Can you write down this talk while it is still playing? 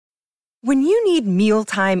When you need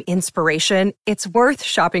mealtime inspiration, it's worth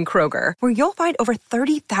shopping Kroger, where you'll find over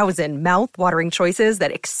 30,000 mouth-watering choices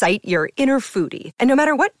that excite your inner foodie. And no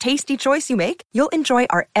matter what tasty choice you make, you'll enjoy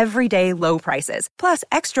our everyday low prices, plus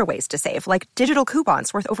extra ways to save, like digital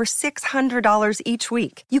coupons worth over $600 each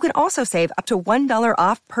week. You can also save up to $1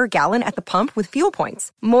 off per gallon at the pump with fuel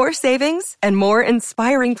points. More savings and more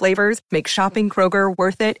inspiring flavors make shopping Kroger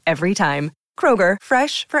worth it every time. Kroger,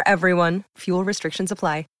 fresh for everyone. Fuel restrictions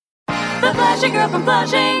apply. The Flushing Girl from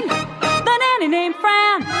Flushing, the nanny named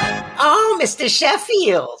Fran. Oh, Mr.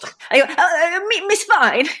 Sheffield. Miss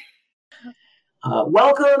Fine.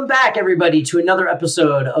 Welcome back, everybody, to another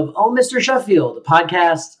episode of Oh, Mr. Sheffield, a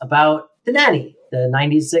podcast about The Nanny, the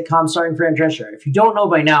 90s sitcom starring Fran Drescher. If you don't know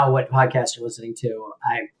by now what podcast you're listening to,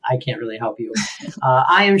 I can't really help you.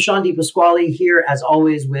 I am Sean DiPasquale here, as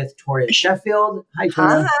always, with Toria Sheffield. Hi,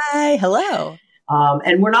 Toria. Hi, hello.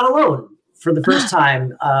 And we're not alone. For the first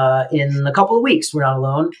time in a couple of weeks, we're not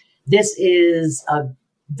alone. This is a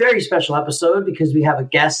very special episode because we have a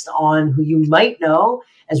guest on who you might know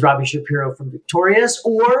as Robbie Shapiro from Victorious,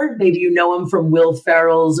 or maybe you know him from Will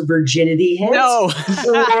Ferrell's Virginity Hint. No,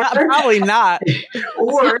 probably not.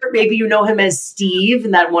 Or maybe you know him as Steve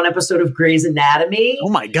in that one episode of Grey's Anatomy. Oh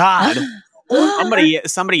my God.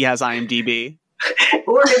 Somebody has IMDb.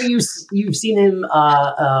 Or maybe you've seen him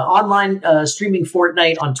online streaming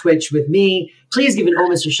Fortnite on Twitch with me. Please give an Oh,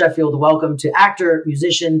 Mr. Sheffield a welcome to actor,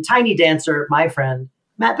 musician, tiny dancer, my friend,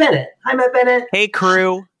 Matt Bennett. Hi, Matt Bennett. Hey,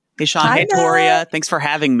 crew. Hey, Sean. Hi, hey, Toria. Thanks for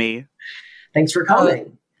having me. Thanks for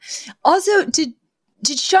coming. Also, did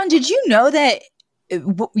Sean, did you know that,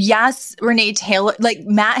 yes, Renee Taylor, like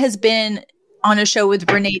Matt has been on a show with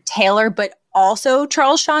Renee Taylor, but also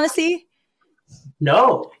Charles Shaughnessy?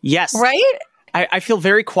 No. Yes. Right? I feel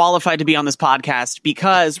very qualified to be on this podcast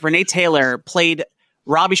because Renee Taylor played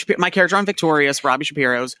my character on Victorious, Robbie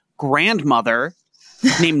Shapiro's grandmother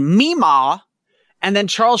named Mima. And then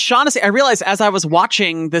Charles Shaughnessy, I realized as I was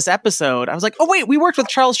watching this episode, I was like, oh, wait, we worked with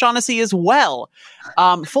Charles Shaughnessy as well.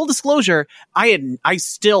 Full disclosure, I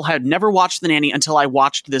still had never watched The Nanny until I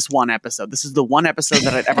watched this one episode. This is the one episode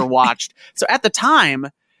that I'd ever watched. So at the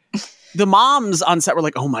time, the moms on set were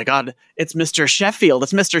like, oh my God, it's Mr. Sheffield.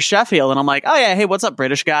 It's Mr. Sheffield. And I'm like, oh yeah, hey, what's up,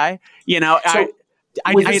 British guy? You know, So,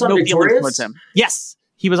 I was had this on no feelings Victorious? towards him. Yes,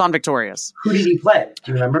 he was on Victorious. Who did he play?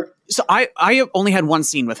 Do you remember? So I only had one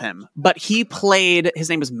scene with him, but he played, his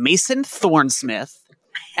name was Mason Thornsmith,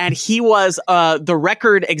 and he was the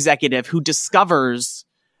record executive who discovers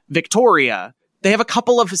Victoria. They have a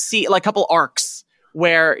couple of couple arcs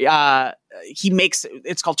where he makes,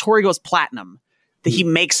 it's called Tori Goes Platinum, that he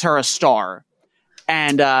makes her a star.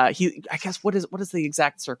 And I guess what is the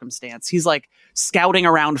exact circumstance? He's like scouting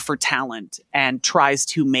around for talent and tries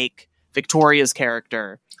to make Victoria's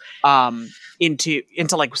character into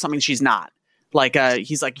like something she's not. Like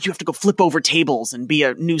he's like, you have to go flip over tables and be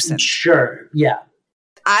a nuisance. Sure. Yeah.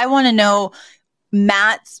 I want to know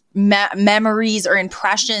Matt's memories or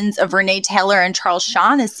impressions of Renee Taylor and Charles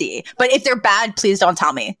Shaughnessy. But if they're bad, please don't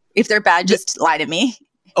tell me. If they're bad, just lie to me.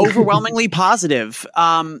 Overwhelmingly positive.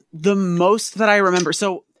 The most that I remember.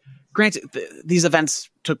 So, granted, these events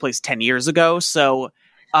took place 10 years ago. So,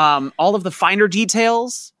 all of the finer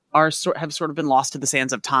details have sort of been lost to the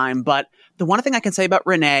sands of time. But the one thing I can say about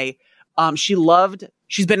Renee, she's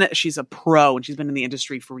a pro and she's been in the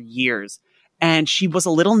industry for years. And she was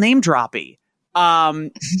a little name droppy.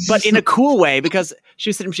 But in a cool way, because she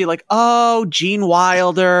was sitting, she's like, oh, Gene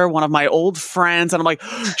Wilder, one of my old friends. And I'm like,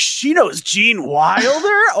 she knows Gene Wilder?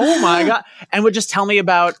 Oh my God. And would just tell me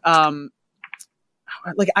about, I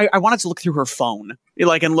wanted to look through her phone,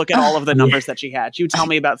 and look at all of the numbers that she had. She would tell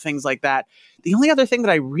me about things like that. The only other thing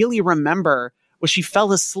that I really remember was she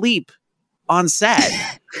fell asleep on set.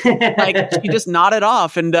 She just nodded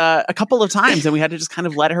off and a couple of times, and we had to just kind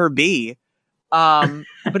of let her be. But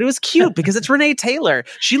it was cute because it's Renee Taylor.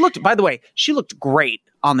 By the way, she looked great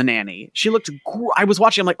on The Nanny. I was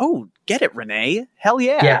watching, I'm like, oh, get it, Renee. Hell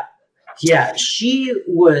yeah. Yeah. Yeah. She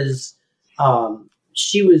was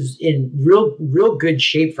in real good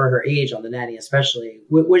shape for her age on The Nanny, especially.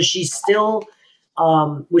 Was she still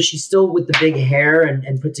with the big hair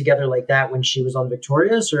and put together like that when she was on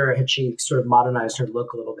Victorious, or had she sort of modernized her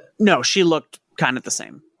look a little bit? No, she looked kind of the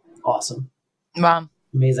same. Awesome. Wow.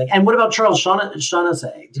 Amazing. And what about Charles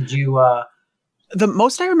Shaughnessy? Did you... The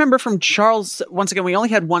most I remember from Charles, once again, we only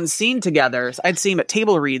had one scene together. So I'd see him at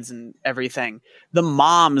table reads and everything. The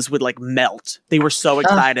moms would melt. They were so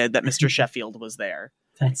excited that Mr. Sheffield was there.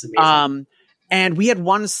 That's amazing. And we had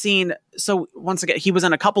one scene. So once again, he was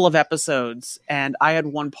in a couple of episodes, and I had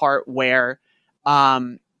one part where,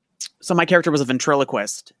 so my character was a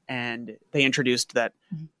ventriloquist, and they introduced that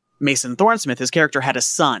Mason Thornsmith, his character had a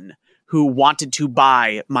son who wanted to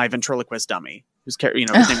buy my ventriloquist dummy. His name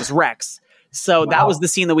was Rex. So that was the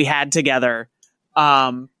scene that we had together.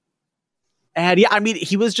 And yeah, I mean,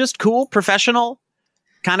 he was just cool, professional,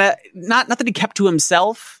 kind of not that he kept to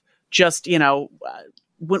himself. Just,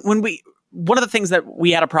 when one of the things that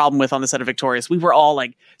we had a problem with on the set of Victorious, we were all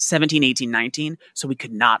like 17, 18, 19. So we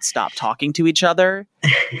could not stop talking to each other.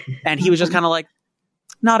 And he was just kind of like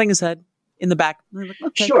nodding his head in the back. Like,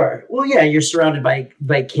 okay. Sure. Well, yeah, you're surrounded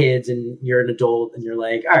by kids and you're an adult and you're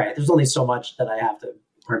like, all right, there's only so much that I have to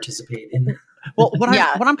participate in. Well, what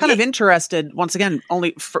I'm kind of interested, once again,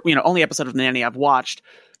 only episode of Nanny I've watched.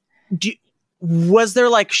 Was there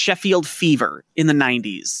like Sheffield fever in the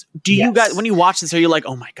 90s? Do you guys, when you watch this, are you like,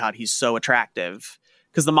 oh my God, he's so attractive?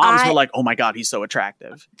 Because the moms were like, oh my God, he's so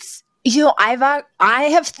attractive. I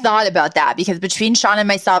have thought about that because between Sean and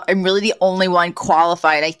myself, I'm really the only one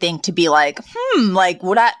qualified, I think, to be like,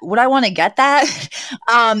 would I want to get that?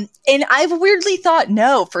 And I've weirdly thought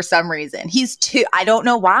no for some reason. I don't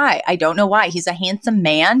know why. He's a handsome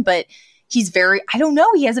man, but he's very, I don't know.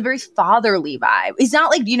 He has a very fatherly vibe. He's not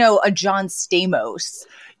like, a John Stamos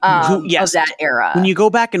of that era. When you go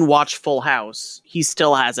back and watch Full House, he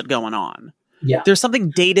still has it going on. Yeah. There's something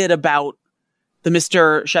dated about the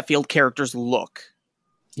Mr. Sheffield character's look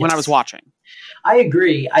when I was watching. I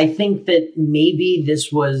agree. I think that maybe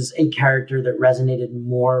this was a character that resonated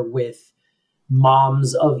more with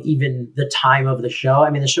moms of even the time of the show. I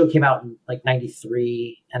mean, the show came out in like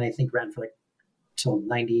 93 and I think ran for like till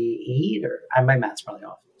 98 or my math's probably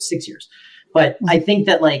off, 6 years. But I think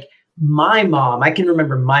that like my mom, I can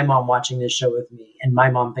remember my mom watching this show with me and my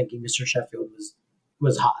mom thinking Mr. Sheffield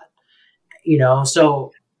was hot,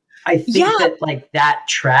 so I think that like that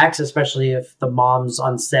tracks, especially if the moms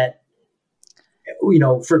on set,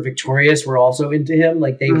 for Victorious were also into him.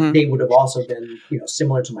 Like they would have also been,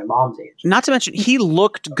 similar to my mom's age. Not to mention he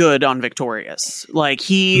looked good on Victorious. Like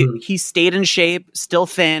he stayed in shape, still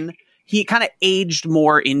thin. He kind of aged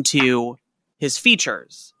more into his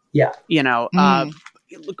features. Yeah. What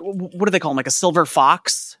do they call him? Like a silver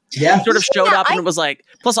fox? Yeah. He sort of showed up and it was like,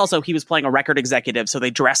 plus also he was playing a record executive. So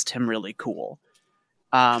they dressed him really cool.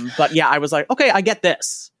 But yeah, I was like, okay, I get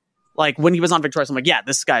this. Like when he was on Victorious, I'm like, yeah,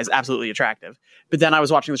 this guy's absolutely attractive. But then I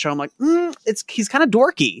was watching the show, I'm like, he's kind of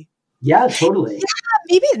dorky. Yeah, totally.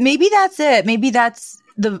 Yeah, maybe that's it. Maybe that's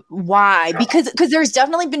the why. Because there's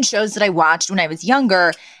definitely been shows that I watched when I was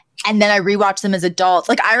younger, and then I rewatched them as adults.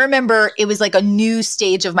 Like I remember it was like a new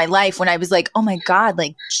stage of my life when I was like, oh my God,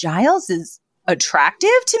 like Giles is attractive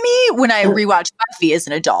to me when I rewatched Buffy as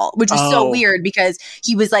an adult, which was so weird because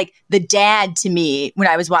he was like the dad to me when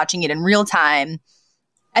I was watching it in real time.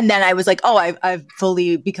 And then I was like, oh, I've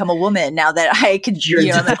fully become a woman now that I could, You're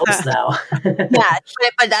adults now. Yeah,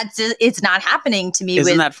 but it's not happening to me.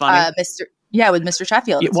 Isn't that funny? With Mr.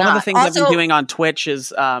 Sheffield. One of the things I've been doing on Twitch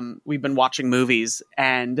is we've been watching movies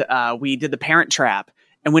and we did The Parent Trap.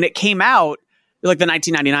 And when it came out, like the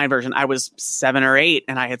 1999 version, I was 7 or 8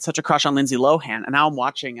 and I had such a crush on Lindsay Lohan. And now I'm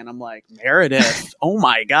watching and I'm like, Meredith, oh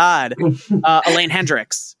my God. Elaine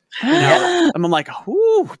Hendricks. And I'm like,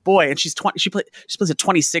 oh boy. And she's 20, she plays a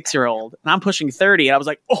 26-year-old and I'm pushing 30. And I was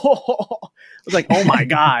like, oh my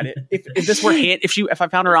God. If this were if I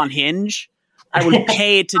found her on Hinge, I would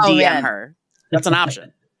pay to DM her. That's an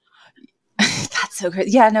option. That's so great.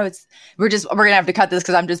 Yeah, no, we're gonna have to cut this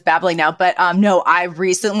because I'm just babbling now. But no, I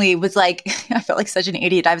recently was like, I felt like such an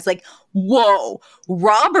idiot. I was like, whoa,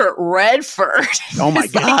 Robert Redford. Oh my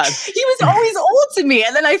God. He was always old to me.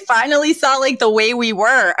 And then I finally saw like The Way We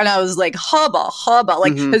Were. And I was like, hubba.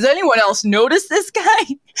 Like, has anyone else noticed this guy?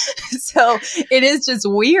 So it is just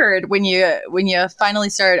weird when you finally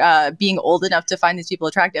start being old enough to find these people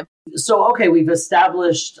attractive. So, okay, we've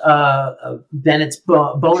established Bennett's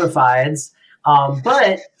bona fides.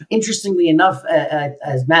 But interestingly enough,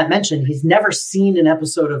 as Matt mentioned, he's never seen an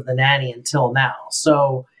episode of The Nanny until now.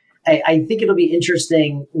 So I think it'll be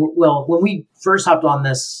interesting. Well, when we first hopped on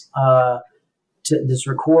this to this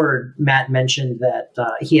record, Matt mentioned that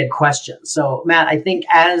he had questions. So Matt, I think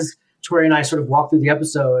as Tori and I sort of walk through the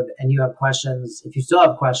episode and you have questions, if you still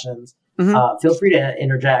have questions, feel free to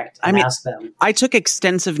interject and ask them. I took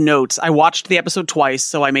extensive notes. I watched the episode twice,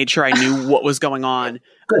 so I made sure I knew what was going on.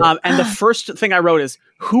 And the first thing I wrote is,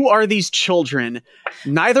 who are these children?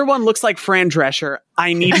 Neither one looks like Fran Drescher.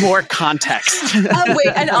 I need more context.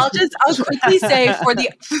 Wait, and I'll quickly say for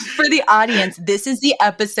the audience, this is the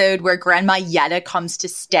episode where Grandma Yetta comes to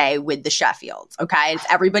stay with the Sheffields. Okay, it's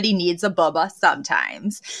everybody needs a bubba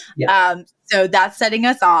sometimes. Yeah. So that's setting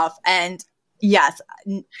us off, and Yes.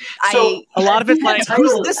 So, A lot of it's like, that who's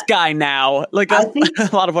title- this guy now? Like I think-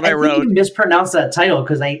 a lot of what I think wrote. you mispronounced that title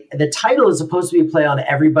because the title is supposed to be a play on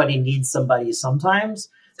Everybody Needs Somebody Sometimes.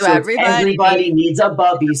 So it's everybody needs a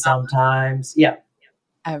bubby sometimes. Yeah.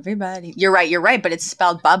 Everybody. You're right. But it's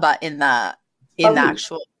spelled Bubba in the Bubby.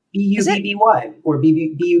 actual. B-U-B-B-Y or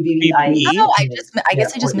B-U-B-B-I-E. Oh, I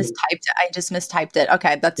guess I just or- mistyped it.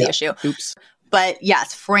 Okay, that's the issue. Oops. But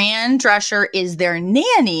yes, Fran Drescher is their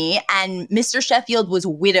nanny, and Mr. Sheffield was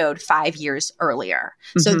widowed 5 years earlier.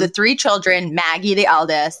 So Mhm. the three children, Maggie, the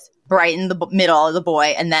eldest, Brighton, the middle, the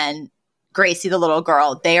boy, and then Gracie, the little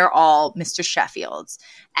girl, they are all Mr. Sheffield's.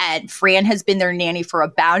 And Fran has been their nanny for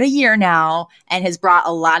about a year now and has brought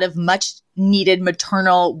a lot of much needed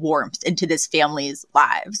maternal warmth into this family's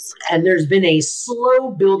lives. And there's been a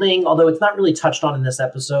slow building, although it's not really touched on in this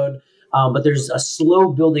episode, but there's a slow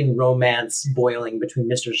building romance boiling between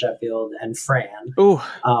Mr. Sheffield and Fran. Ooh,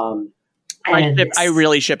 And I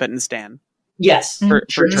really ship it in Stan. yes, For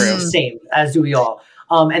true. Same, as do we all.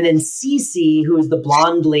 And then Cece, who is the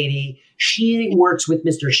blonde lady, she works with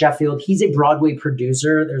Mr. Sheffield. He's a Broadway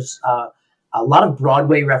producer. There's a lot of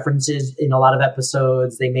Broadway references in a lot of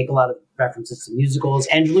episodes. They make a lot of references to musicals.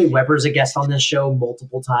 Angela Weber's a guest on this show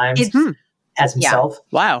multiple times as himself.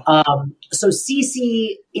 Wow. So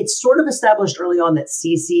Cece, it's sort of established early on that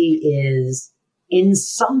Cece is in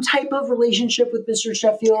some type of relationship with Mr.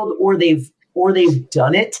 Sheffield, or they've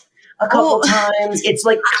done it a couple times. It's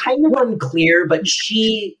like kind of unclear, but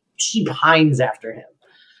she pines after him.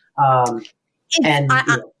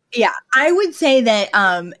 Yeah, I would say that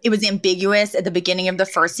it was ambiguous at the beginning of the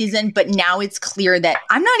first season, but now it's clear that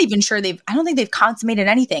I'm not even sure I don't think they've consummated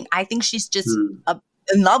anything. I think she's just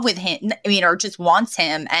in love with him, or just wants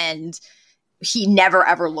him, and he never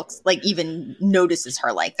ever looks like even notices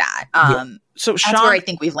her like that. So that's Sean, where I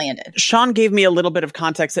think we've landed. Sean gave me a little bit of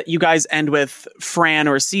context that you guys end with Fran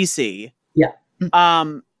or Cece. Yeah.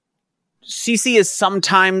 Cece is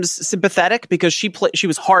sometimes sympathetic because she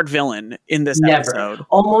was hard villain in this episode.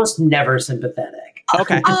 Almost never sympathetic.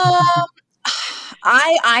 Okay.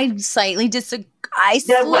 I slightly disagree.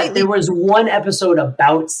 There was one episode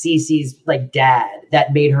about Cece's dad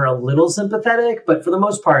that made her a little sympathetic, but for the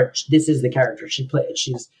most part, this is the character she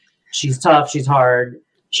plays. She's tough. She's hard.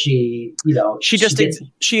 She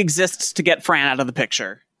exists to get Fran out of the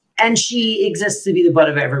picture, and she exists to be the butt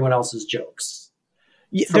of everyone else's jokes.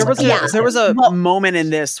 Yeah, there was a moment in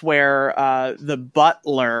this where the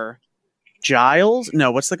butler Giles,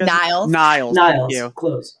 no, what's the guy? Niles. Thank you.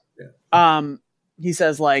 Close. Yeah. He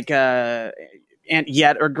says Aunt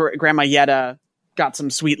Yet or Grandma Yetta got some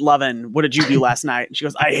sweet lovin'. What did you do last night? And she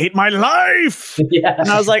goes, I hate my life. Yeah. And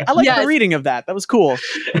I was like, I like the reading of that. That was cool.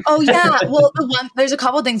 Oh yeah. Well, there's a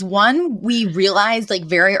couple of things. One, we realized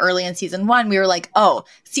very early in season 1, we were like, oh,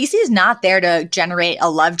 Cece's not there to generate a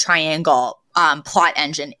love triangle plot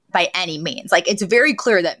engine by any means. It's very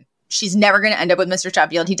clear that she's never going to end up with Mr.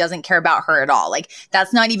 Sheffield. He doesn't care about her at all.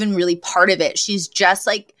 That's not even really part of it. She's just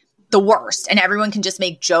the worst, and everyone can just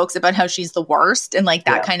make jokes about how she's the worst, and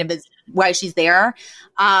that kind of is why she's there.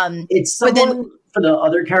 It's someone for the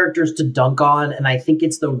other characters to dunk on, and I think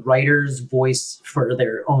it's the writer's voice for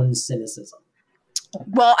their own cynicism.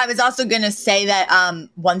 Well, I was also going to say that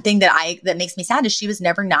one thing that makes me sad is she was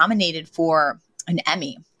never nominated for an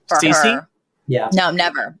Emmy for Cece? her. Yeah, no,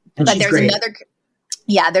 never. And but there's great.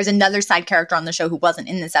 there's another side character on the show who wasn't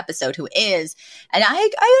in this episode who is, and I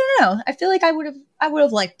don't know. I feel like I would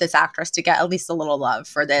have liked this actress to get at least a little love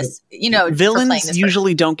for this. Villains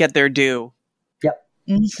usually don't get their due. Yep.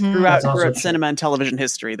 Mm-hmm. Throughout cinema and television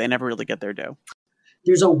history, they never really get their due.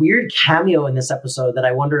 There's a weird cameo in this episode that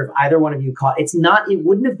I wonder if either one of you caught. It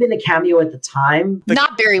wouldn't have been a cameo at the time.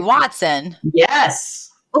 Not Barry Watson. Yes.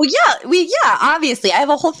 Oh yeah, obviously. I have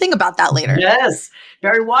a whole thing about that later. Yes.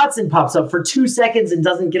 Barry Watson pops up for 2 seconds and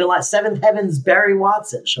doesn't get a lot. Seventh Heavens, Barry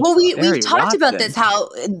Watson. Well, we've talked about this, how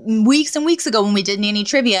weeks and weeks ago when we did Nanny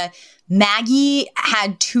Trivia, Maggie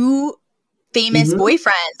had 2 famous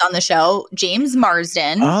boyfriends on the show, James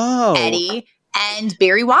Marsden, Eddie, and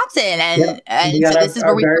Barry Watson. And so this is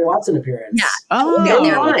where Barry Watson appearance. Yeah. Oh, no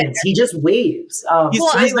lines. He just waves.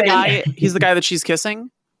 He's the guy that she's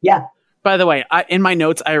kissing? Yeah. By the way, in my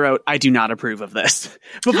notes, I wrote, I do not approve of this.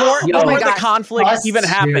 Before the conflict even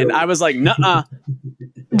happened, I was like, nuh-uh.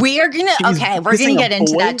 We're going to get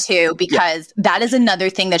into that too, because that is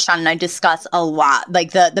another thing that Sean and I discuss a lot,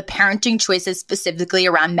 the parenting choices specifically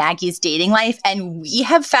around Maggie's dating life. And we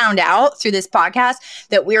have found out through this podcast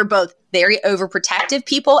that we're both very overprotective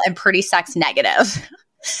people and pretty sex negative.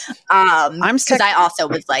 Because I also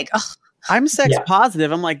was like, ugh. I'm sex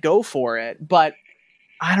positive. I'm like, go for it. But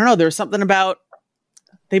I don't know. There's something about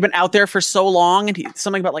they've been out there for so long, and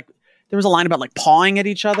something about like there was a line about like pawing at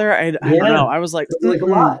each other. I don't know. I was like, like a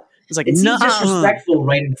lot. It's like it seems disrespectful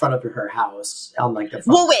right in front of her house on like the front.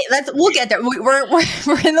 Well, wait, we'll get there.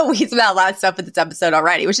 We're in the weeds about a lot of stuff with this episode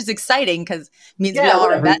already, which is exciting because it means we all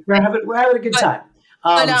are invested. We're having a good time.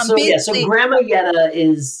 So Grandma Yetta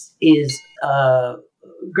is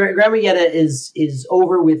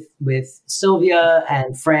over with Sylvia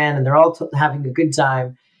and Fran, and they're all having a good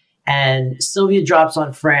time. And Sylvia drops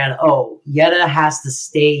on Fran, Yetta has to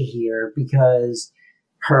stay here because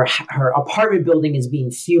her apartment building is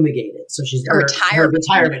being fumigated. So she's her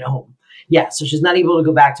retirement home. Yeah, so she's not able to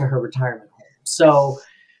go back to her retirement home. So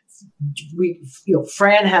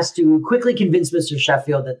Fran has to quickly convince Mr.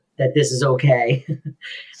 Sheffield that this is okay.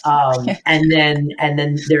 And then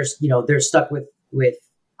they're stuck with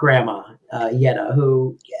Grandma Yetta,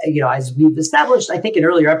 who, as we've established, I think in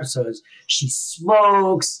earlier episodes, she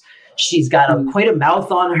smokes. She's got quite a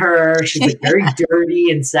mouth on her. She's like very dirty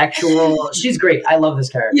and sexual. She's great. I love this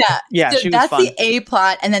character. Yeah. So that's fun. The A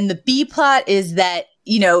plot. And then the B plot is that,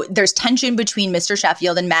 there's tension between Mr.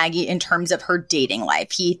 Sheffield and Maggie in terms of her dating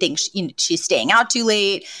life. He thinks she's staying out too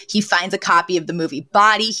late. He finds a copy of the movie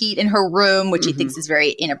Body Heat in her room, which he thinks is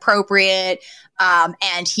very inappropriate.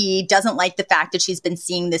 And he doesn't like the fact that she's been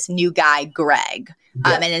seeing this new guy, Greg.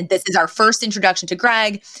 And this is our first introduction to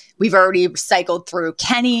Greg. We've already cycled through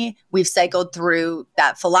Kenny. We've cycled through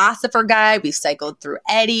that philosopher guy. We've cycled through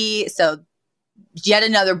Eddie. So yet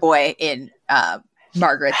another boy in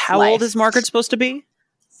Margaret's How life. old is Margaret supposed to be?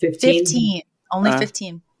 15. Only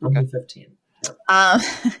 15. Only 15.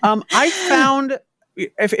 I found,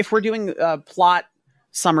 if we're doing plot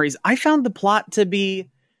summaries, I found the plot to be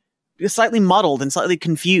slightly muddled and slightly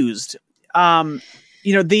confused. The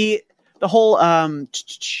whole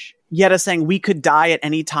Yetta saying we could die at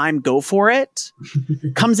any time, go for it,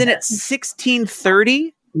 comes in at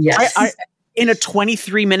 16:30. Yes. In a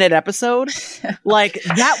 23-minute episode, like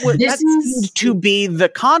that seemed to be the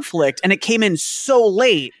conflict, and it came in so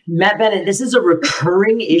late. Matt Bennett, this is a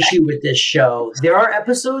recurring issue with this show. There are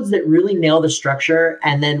episodes that really nail the structure,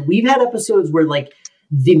 and then we've had episodes where like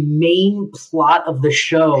the main plot of the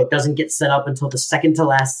show doesn't get set up until the second to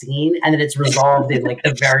last scene, and then it's resolved in like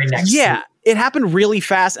the very next scene. It happened really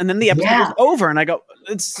fast, and then the episode was over, and I go,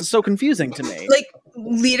 it's so confusing to me. Like,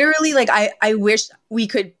 literally, like, I wish we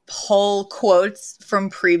could pull quotes from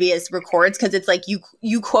previous records, because it's like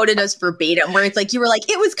you quoted us verbatim, where it's like, you were like,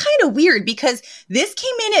 it was kind of weird because this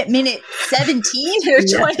came in at minute 17 in a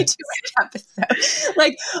 22-minute episode.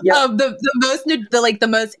 Like, the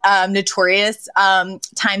most notorious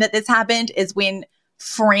time that this happened is when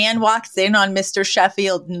Fran walks in on Mr.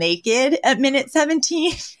 Sheffield naked at minute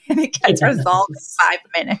 17, and it gets resolved in 5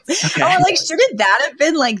 minutes. Okay. Like, shouldn't that have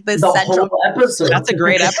been like the central whole episode? That's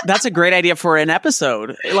a great idea for an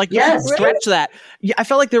episode. Like, you can stretch that. Yeah, I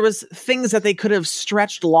felt like there was things that they could have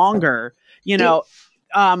stretched longer.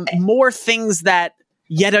 More things that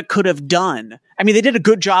Yetta could have done. I mean, they did a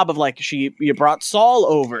good job of like, you brought Saul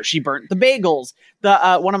over. She burnt the bagels.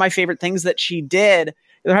 One of my favorite things that she did.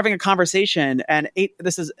 They're having a conversation, and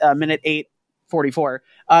this is minute 8:44.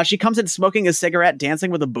 She comes in smoking a cigarette,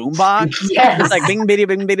 dancing with a boombox. Yes. It's like bing, bitty,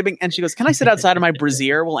 bing, bitty, bing. And she goes, "Can I sit outside of my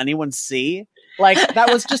brassiere? Will anyone see?" Like,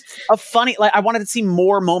 that was just a funny, like, I wanted to see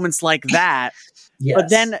more moments like that. Yes.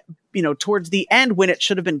 But then, towards the end, when it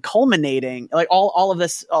should have been culminating, like all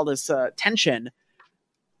this tension,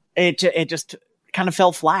 it just kind of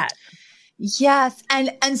fell flat. Yes.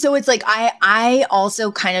 And so it's like, I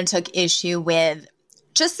also kind of took issue with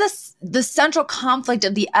just the central conflict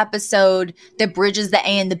of the episode that bridges the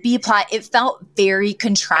A and the B plot. It felt very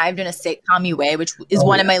contrived in a sitcom way, which is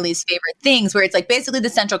one of my least favorite things, where it's like, basically the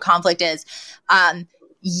central conflict is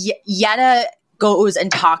Yetta goes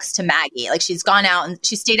and talks to Maggie. Like, she's gone out and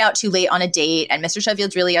she stayed out too late on a date, and Mr.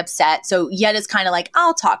 Sheffield's really upset. So Yetta's kind of like,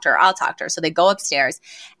 I'll talk to her. So they go upstairs,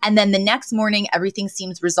 and then the next morning, everything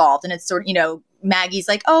seems resolved. And it's sort of, Maggie's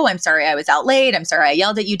like, "Oh, I'm sorry I was out late. I'm sorry I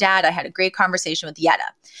yelled at you, Dad. I had a great conversation with Yetta."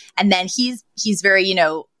 And then he's very,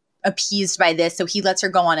 appeased by this. So he lets her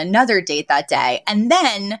go on another date that day. And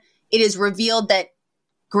then it is revealed that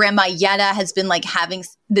Grandma Yetta has been like having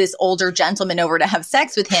this older gentleman over to have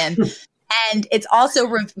sex with him. And it's also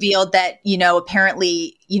revealed that,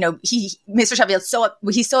 apparently, Mr. Sheffield,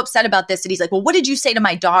 he's so upset about this that he's like, "Well, what did you say to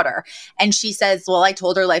my daughter?" And she says, "Well, I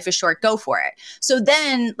told her life is short, go for it." So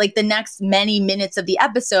then, like, the next many minutes of the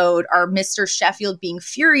episode are Mr. Sheffield being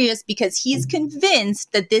furious because he's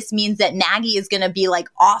convinced that this means that Maggie is going to be like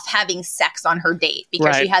off having sex on her date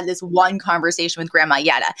because she had this one conversation with Grandma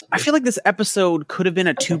Yetta. I feel like this episode could have been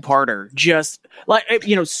a two-parter, just like,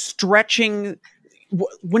 stretching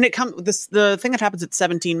when it comes the thing that happens at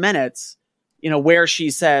 17 minutes, where she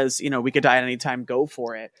says, we could die at any time, go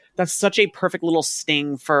for it. That's such a perfect little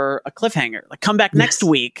sting for a cliffhanger. Like, come back next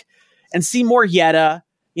week and see more Yetta,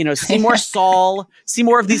 see more Saul, see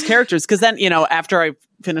more of these characters. Because then, after I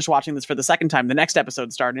finish watching this for the second time, the next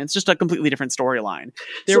episode started, and it's just a completely different storyline.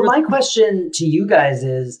 My question to you guys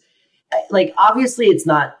is, like, obviously it's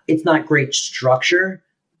not great structure,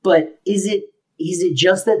 but is it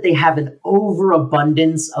just that they have an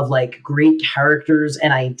overabundance of like great characters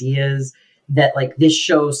and ideas that like this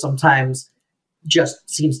show sometimes just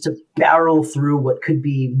seems to barrel through what could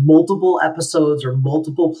be multiple episodes or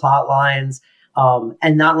multiple plot lines,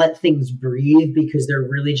 and not let things breathe because they're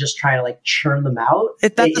really just trying to like churn them out?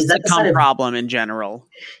 That's a sitcom problem in general.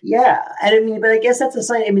 Yeah. And but I guess that's a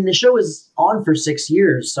sign. The show is on for 6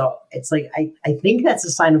 years. So it's like, I think that's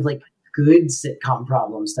a sign of like good sitcom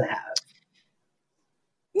problems to have.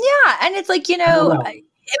 Yeah. And it's like,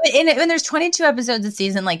 when there's 22 episodes a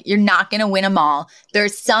season, like, you're not going to win them all.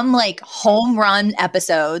 There's some like home run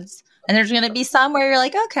episodes, and there's going to be some where you're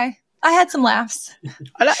like, okay, I had some laughs.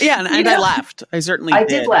 I laughed. I certainly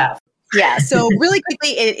did laugh. Yeah. So really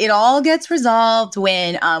quickly, it all gets resolved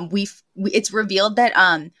when it's revealed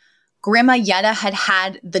that Grandma Yetta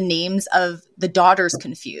had the names of the daughters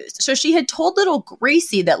confused. So she had told little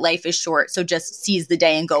Gracie that life is short, so just seize the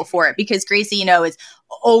day and go for it. Because Gracie, is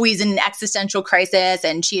always in an existential crisis,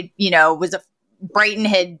 and she, Brighton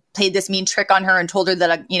had played this mean trick on her and told her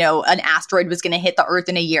that, an asteroid was going to hit the Earth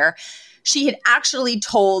in a year. She had actually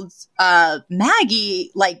told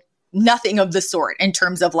Maggie, like, nothing of the sort in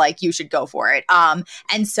terms of like, you should go for it.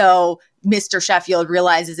 And so Mr. Sheffield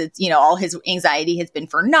realizes it's, all his anxiety has been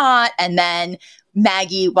for naught. And then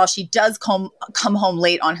Maggie, while she does come home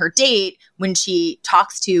late on her date, when she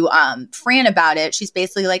talks to Fran about it, she's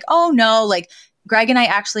basically like, oh no, like, Greg and I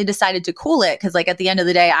actually decided to cool it because, like, at the end of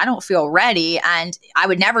the day, I don't feel ready, and I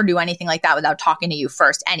would never do anything like that without talking to you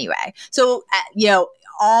first anyway. So,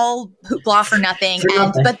 all hoopla for nothing.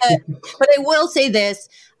 But I will say this: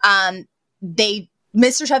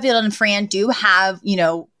 Mr. Sheffield and Fran do have,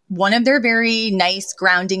 one of their very nice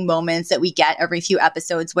grounding moments that we get every few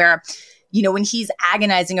episodes where, when he's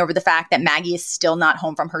agonizing over the fact that Maggie is still not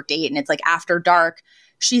home from her date and it's like after dark,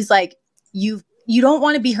 she's like, you don't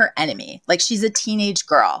want to be her enemy. Like, she's a teenage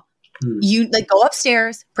girl. You like go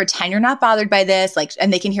upstairs, pretend you're not bothered by this, like,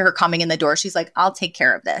 and they can hear her coming in the door. She's like, I'll take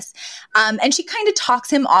care of this. And she kind of talks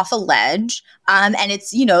him off a ledge. And it's,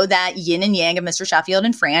 that yin and yang of Mr. Sheffield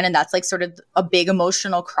and Fran. And that's like sort of a big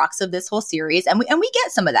emotional crux of this whole series. And we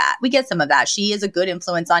get some of that. She is a good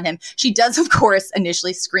influence on him. She does, of course,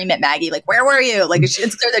 initially scream at Maggie, like, where were you? Like,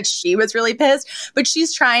 it's clear that she was really pissed, but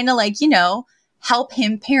she's trying to, like, help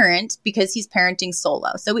him parent because he's parenting solo.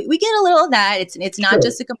 So we get a little of that. It's not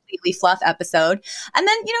just a completely fluff episode. And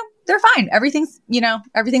then, they're fine. Everything's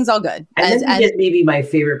all good. And then we get maybe my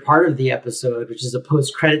favorite part of the episode, which is a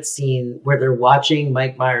post-credit scene where they're watching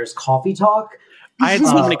Mike Myers' coffee talk. I had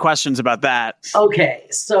so many questions about that. Okay.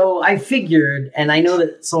 So I figured, and I know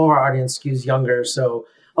that some of our audience skews younger. So,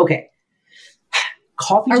 okay.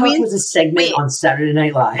 Coffee Talk was a segment on Saturday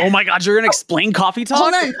Night Live. Oh my God, you're going to explain Coffee Talk?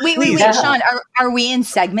 Hold on. Wait, Yeah. Sean, are we in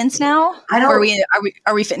segments now? I don't.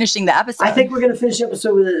 Are we finishing the episode? I think we're going to finish the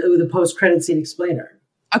episode with a post-credit scene explainer.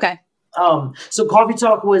 Okay. So Coffee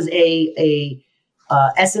Talk was a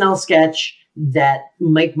SNL sketch that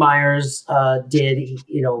Mike Myers did.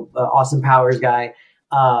 Austin Powers guy.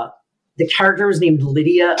 The character was named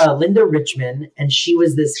Linda Richman, and she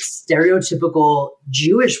was this stereotypical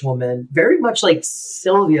Jewish woman, very much like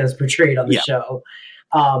Sylvia is portrayed on the show,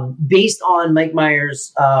 based on Mike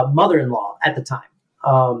Myers' mother-in-law at the time.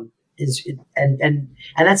 And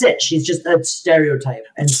that's it. She's just a stereotype,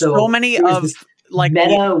 and so many of like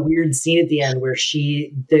meta weird scene at the end where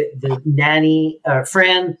the nanny,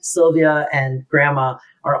 Fran, Sylvia, and Grandma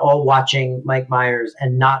are all watching Mike Myers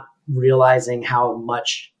and not realizing how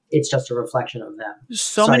much it's just a reflection of them.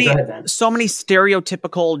 So many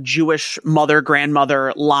stereotypical Jewish mother,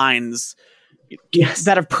 grandmother lines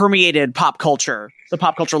that have permeated pop culture. The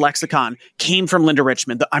pop culture lexicon came from Linda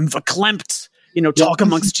Richman. I'm verklempt, talk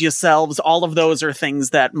amongst yourselves. All of those are things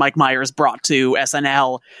that Mike Myers brought to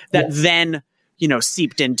SNL that then,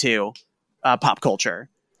 seeped into pop culture.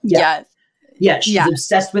 Yeah, she's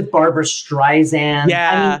obsessed with Barbara Streisand.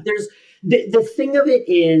 Yeah. I mean, there's the thing of it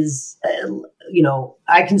is,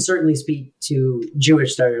 I can certainly speak to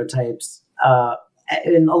Jewish stereotypes,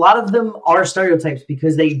 and a lot of them are stereotypes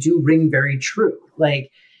because they do ring very true.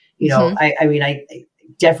 Like, I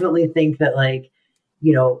definitely think that, like,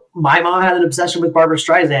 my mom had an obsession with Barbara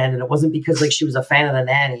Streisand, and it wasn't because like she was a fan of The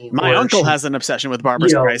Nanny. My uncle has an obsession with Barbara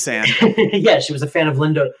Streisand. Yeah, she was a fan of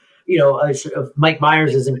Linda, of Mike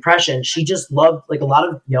Myers' impression. She just loved, like a lot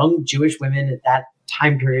of young Jewish women at that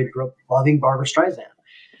time period grew up loving Barbara Streisand.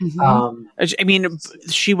 I mean,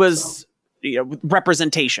 she was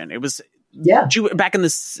representation. It was back in the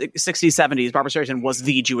 60s, 70s. Barbara Streisand was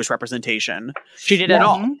the Jewish representation. She did it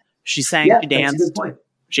all. She sang, she danced, that's a good point.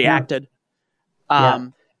 She acted.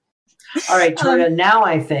 All right, Toria, now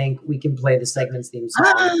I think we can play the segments theme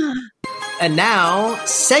song. And now,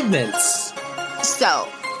 segments. So,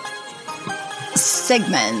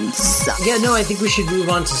 segments. Yeah, no, I think we should move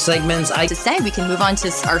on to segments. We can move on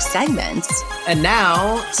to our segments. And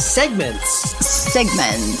now, segments.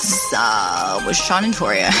 Segments with Sean and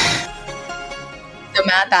Toria. So,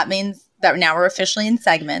 Matt, that means that now we're officially in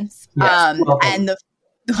segments. Yes, welcome.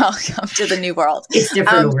 Welcome to the new world. It's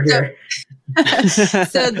different over here.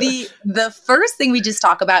 So the first thing we just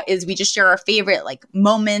talk about is we just share our favorite like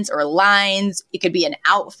moments or lines. It could be an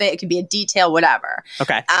outfit, it could be a detail, whatever.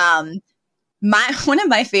 Okay. One of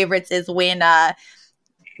my favorites is when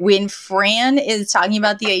Fran is talking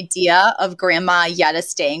about the idea of Grandma Yetta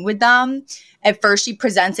staying with them. At first, she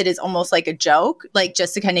presents it as almost like a joke, like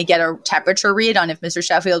just to kind of get a temperature read on if Mr.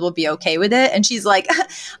 Sheffield will be okay with it. And she's like,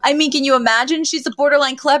 I mean, can you imagine? She's a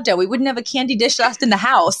borderline klepto. We wouldn't have a candy dish left in the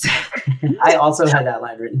house. I also had that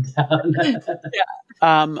line written down.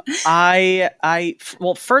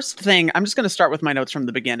 Well, first thing, I'm just going to start with my notes from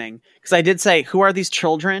the beginning because I did say, who are these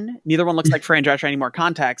children? Neither one looks like Fran Drescher. I need more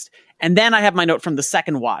context. And then I have my note from the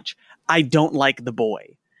second watch. I don't like the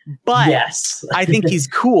boy. But yes. I think he's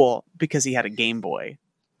cool because he had a Game Boy.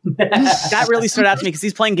 That really stood out to me because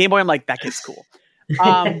he's playing Game Boy. I'm like, that kid's cool.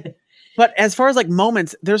 But as far as like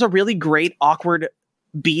moments, there's a really great awkward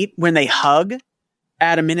beat when they hug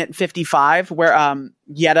at 1:55 where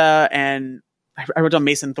Yetta and I wrote down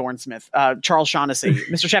Mason Thornesmith, Charles Shaughnessy,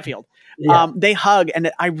 Mr. Sheffield. They hug, and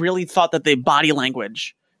I really thought that the body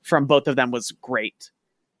language from both of them was great.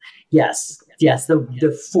 Yes,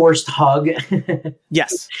 the forced hug.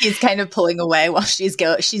 Yes. He's kind of pulling away while she's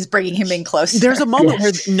bringing him in closer. There's a moment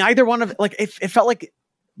where neither one of, like, it felt like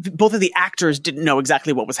both of the actors didn't know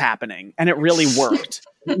exactly what was happening, and it really worked.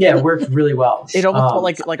 Yeah, it worked really well. It almost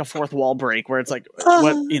felt like a fourth wall break where it's like,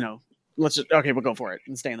 let's just, okay, we'll go for it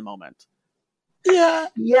and stay in the moment. Yeah,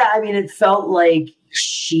 I mean, it felt like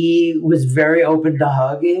she was very open to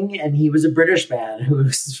hugging, and he was a British man who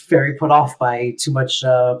was very put off by too much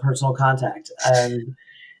personal contact. And,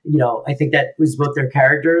 I think that was both their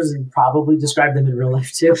characters and probably described them in real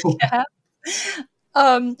life too. Yeah.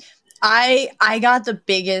 I got the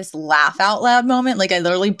biggest laugh out loud moment. Like I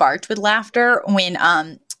literally barked with laughter when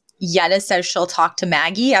Yetta says she'll talk to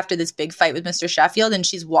Maggie after this big fight with Mr. Sheffield, and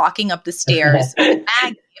she's walking up the stairs with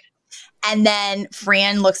Maggie. And then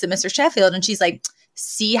Fran looks at Mr. Sheffield and she's like,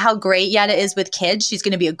 see how great Yetta is with kids? She's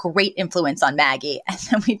going to be a great influence on Maggie. And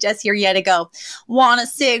then we just hear Yetta go, want a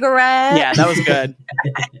cigarette? Yeah, that was good.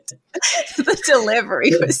 The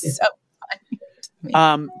delivery was so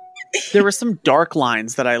funny. There were some dark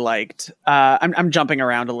lines that I liked. I'm jumping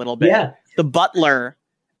around a little bit. Yeah. The butler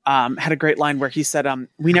had a great line where he said,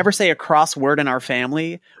 we never say a cross word in our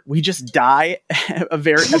family. We just die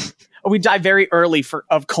we die very early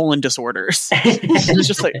of colon disorders. It was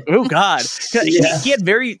just like, oh God. He had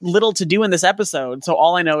very little to do in this episode. So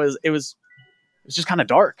all I know is it was just kind of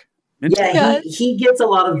dark. Yeah, he gets a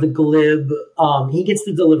lot of the glib. He gets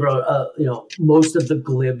to deliver, most of the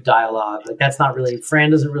glib dialogue. Like that's not really. Fran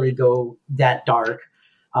doesn't really go that dark.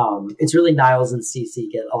 It's really Niles and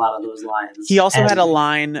Cece get a lot of those lines. He also had a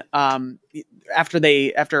line after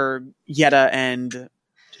Yetta and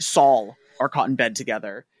Saul are caught in bed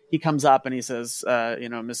together. He comes up and he says,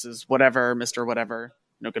 Mrs. Whatever, Mr. Whatever,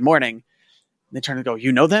 good morning. And they turn and go,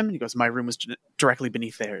 you know them? And he goes, my room was directly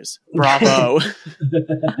beneath theirs. Bravo.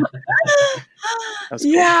 That was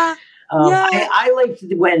cool. Yeah. I liked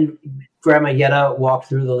when Grandma Yetta walked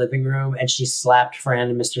through the living room and she slapped Fran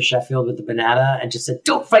and Mr. Sheffield with the banana and just said,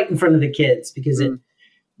 don't fight in front of the kids, because it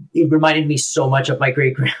reminded me so much of my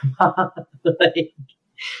great grandma. Like,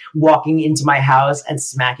 walking into my house and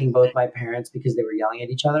smacking both my parents because they were yelling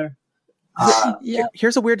at each other.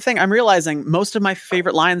 Here's a weird thing. I'm realizing most of my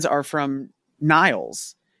favorite lines are from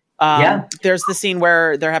Niles. There's the scene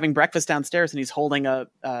where they're having breakfast downstairs and he's holding a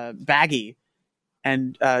baggie,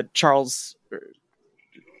 and Charles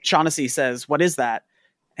Shaughnessy says, what is that?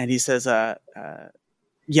 And he says,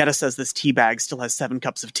 Yetta says this tea bag still has 7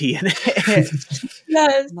 cups of tea in it.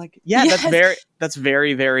 Yes. I'm like, that's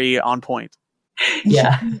very, very on point.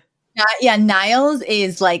 Yeah. Niles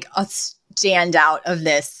is like a standout of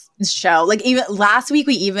this show. Like even last week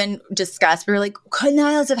we even discussed, we were like, could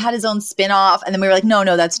Niles have had his own spin-off? And then we were like, no,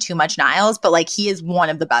 that's too much Niles. But like he is one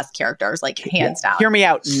of the best characters, like hands down. Hear me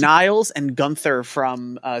out. Niles and Gunther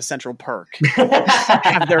from Central Perk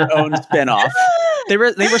have their own spin-off. They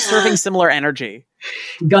were serving similar energy.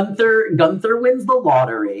 Gunther wins the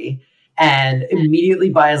lottery and immediately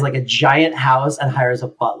buys like a giant house and hires a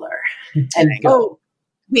butler. And go.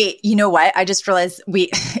 Wait, you know what? I just realized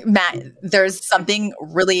Matt, there's something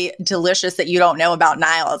really delicious that you don't know about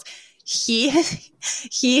Niles. He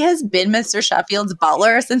has been Mr. Sheffield's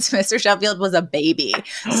butler since Mr. Sheffield was a baby.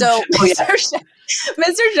 So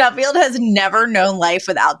Mr. Sheffield has never known life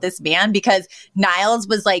without this man because Niles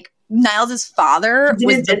was like Niles' father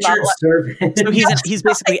was the butler. So he's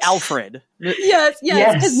basically Alfred. Yes.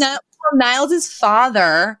 Because Niles'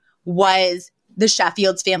 father was the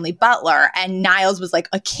Sheffield's family butler, and Niles was like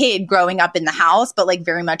a kid growing up in the house, but like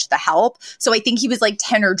very much the help. So I think he was like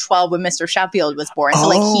 10 or 12 when Mr. Sheffield was born. So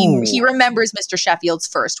like he remembers Mr. Sheffield's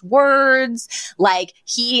first words. Like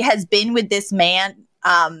he has been with this man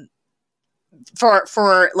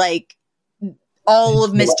for like all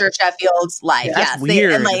of Mr. Sheffield's life. Yeah, that's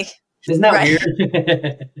weird. Isn't that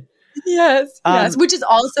weird? Yes. Which is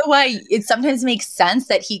also why it sometimes makes sense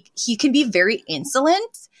that he can be very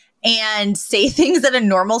insolent and say things that a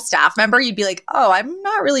normal staff member, you'd be like, oh, I'm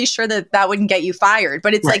not really sure that wouldn't get you fired.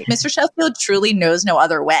 But it's like Mr. Sheffield truly knows no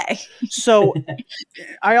other way. So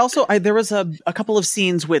there was a couple of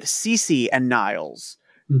scenes with Cece and Niles.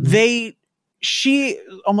 Mm-hmm. She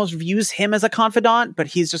almost views him as a confidant, but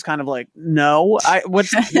he's just kind of like, no.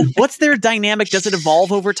 What's their dynamic? Does it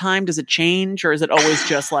evolve over time? Does it change? Or is it always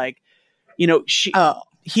just like,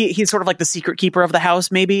 he's sort of like the secret keeper of the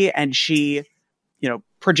house maybe, and she,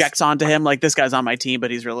 projects onto him like, this guy's on my team,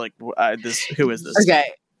 but he's really like, who is this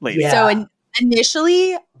lady? Yeah. So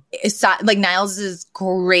initially, like Niles'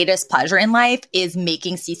 greatest pleasure in life is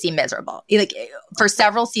making Cece miserable. Like for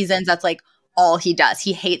several seasons, that's like all he does.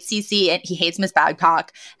 He hates Cece and he hates Miss Badcock,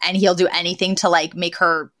 and he'll do anything to like make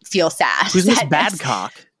her feel sad. Who's Miss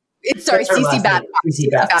Badcock? Cece Badcock.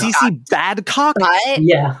 Cece Badcock?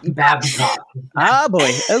 Yeah, Babcock. Ah,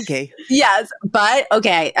 boy. Okay. Yes, but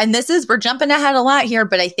okay. And we're jumping ahead a lot here,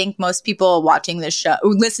 but I think most people watching this show,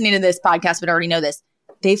 listening to this podcast would already know this.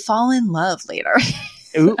 They fall in love later.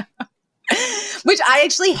 Ooh. Which I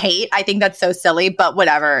actually hate. I think that's so silly, but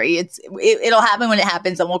whatever. It'll happen when it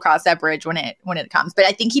happens, and we'll cross that bridge when it comes. But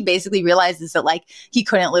I think he basically realizes that like he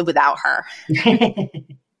couldn't live without her.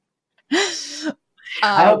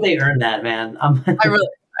 I hope they earn that, man. I know,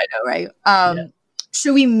 right?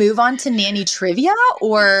 Should we move on to Nanny trivia,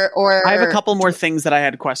 or I have a couple more things that I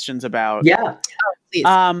had questions about. Yeah.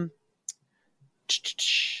 Oh,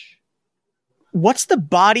 please. What's the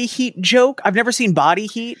body heat joke? I've never seen Body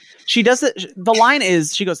Heat. She does it. The line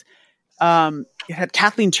is, she goes, it had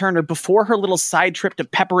Kathleen Turner before her little side trip to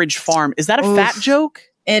Pepperidge Farm. Is that a fat joke?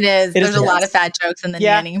 It is. There's a lot of fat jokes in the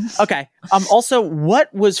Nanny. Okay. Also,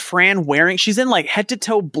 what was Fran wearing? She's in like head to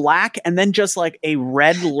toe black and then just like a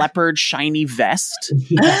red leopard shiny vest.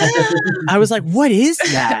 I was like, what is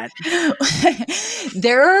that?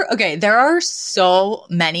 There are so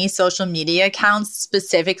many social media accounts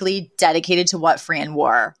specifically dedicated to what Fran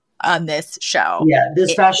wore on this show. Yeah,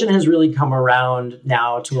 this fashion has really come around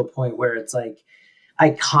now to a point where it's like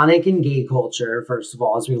iconic in gay culture, first of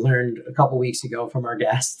all, as we learned a couple weeks ago from our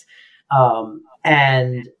guest.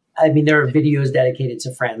 And I mean, there are videos dedicated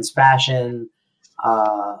to Fran's fashion.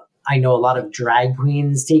 I know a lot of drag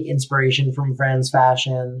queens take inspiration from Fran's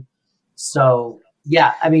fashion. So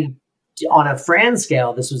yeah, I mean, on a Fran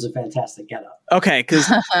scale, this was a fantastic getup. Okay,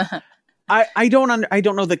 because I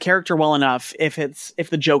don't know the character well enough if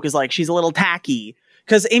the joke is like she's a little tacky.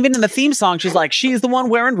 Because even in the theme song, she's like, she's the one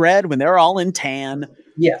wearing red when they're all in tan.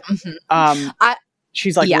 Yeah.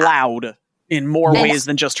 She's like loud in more ways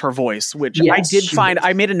than just her voice, which I did find.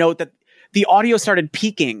 I made a note that the audio started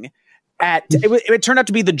peaking at, it turned out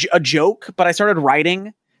to be a joke, but I started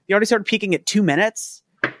writing. The audio started peaking at 2 minutes,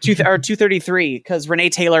 2:33, because Renee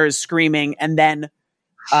Taylor is screaming, and then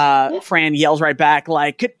Fran yells right back,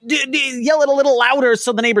 like, yell it a little louder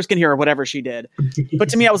so the neighbors can hear, or whatever she did. But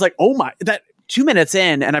to me, I was like, oh my, that 2 minutes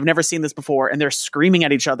in, and I've never seen this before, and they're screaming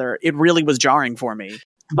at each other. It really was jarring for me.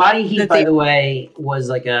 Body Heat, by the way, was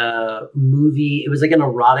like a movie. It was like an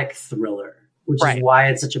erotic thriller, which is why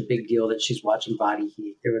it's such a big deal that she's watching Body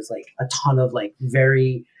Heat. There was like a ton of like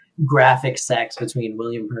very graphic sex between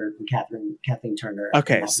William Hurt and Kathleen Turner.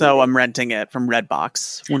 Okay, so I'm renting it from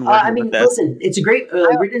Redbox. I mean, listen, it's a great,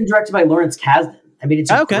 written and directed by Lawrence Kasdan. I mean,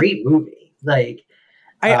 it's a great movie. Like,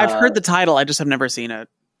 I've heard the title. I just have never seen it.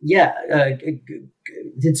 Yeah,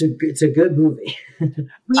 it's a good movie.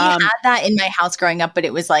 We had that in my house growing up, but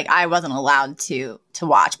it was like I wasn't allowed to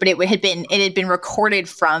watch. But it had been recorded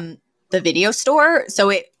from the video store, so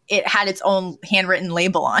it had its own handwritten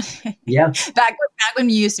label on it. Yeah, back when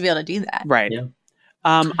you used to be able to do that. Right. Yeah.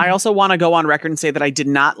 I also want to go on record and say that I did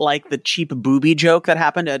not like the cheap booby joke that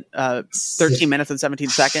happened at 13 minutes and 17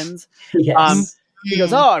 seconds. Yes. He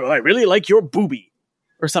goes, "Oh, I really like your booby,"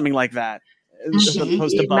 or something like that. As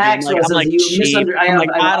opposed to Max Bubby. I'm like, cheap.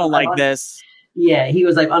 I don't like this. Yeah, he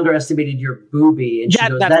was like underestimated your booby, and she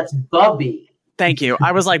goes, "That's Bubby." Thank you.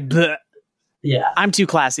 I was like, bleh. Yeah, I'm too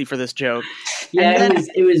classy for this joke. Yeah,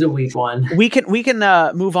 it was a weak one. We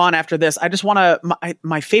can move on after this. I just want to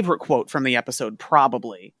my favorite quote from the episode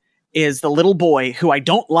probably is the little boy who I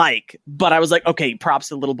don't like, but I was like, okay, props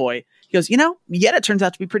to the little boy. He goes, Yetta turns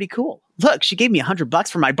out to be pretty cool. Look, she gave me $100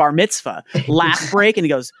 for my bar mitzvah. Laugh break, and he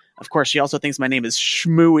goes, of course, she also thinks my name is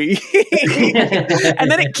Shmooey.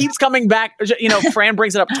 And then it keeps coming back. Fran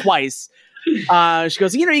brings it up twice. She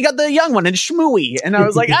goes, you got the young one and Shmooey. And I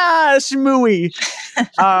was like, Shmooey.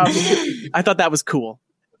 I thought that was cool.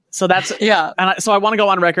 So that's, yeah. And so I want to go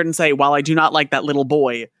on record and say, while I do not like that little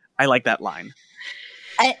boy, I like that line.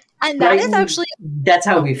 And that is actually, that's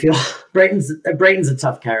how we feel. Brighton's a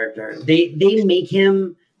tough character. They give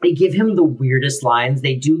him the weirdest lines.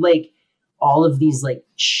 They do like all of these like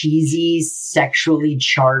cheesy, sexually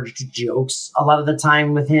charged jokes a lot of the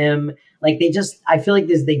time with him. Like I feel like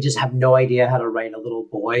they just have no idea how to write a little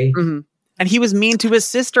boy. Mm-hmm. And he was mean to his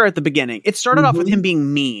sister at the beginning. It started off with him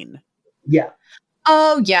being mean. Yeah.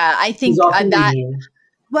 Oh yeah, I think that. Mean.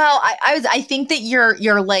 Well, I think that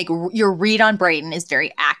your read on Brayton is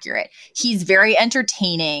very accurate. He's very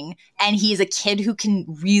entertaining, and he's a kid who can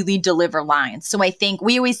really deliver lines. So I think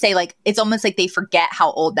we always say like it's almost like they forget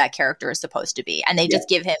how old that character is supposed to be, and they just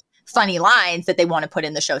give him funny lines that they want to put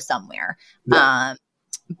in the show somewhere. Yeah.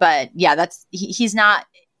 But yeah, he's not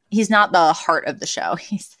the heart of the show.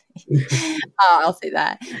 I'll say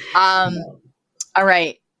that. All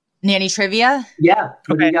right, Nanny trivia. Yeah.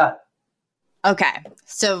 What do you got? Okay,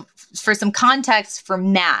 so for some context for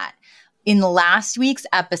Matt, in the last week's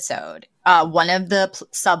episode, one of the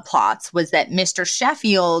subplots was that Mr.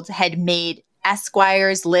 Sheffield had made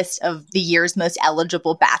Esquire's list of the year's most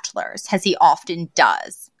eligible bachelors, as he often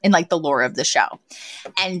does in like the lore of the show.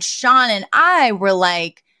 And Sean and I were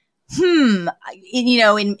like, in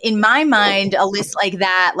my mind, a list like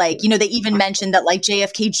that, like, they even mentioned that like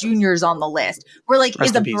JFK Jr. is on the list. We're like,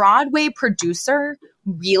 is a Broadway producer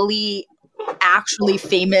really actually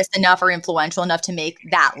famous enough or influential enough to make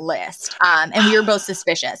that list? And we were both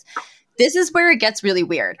suspicious. This is where it gets really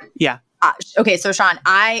weird. Yeah. Okay, so Sean,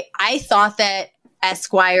 I thought that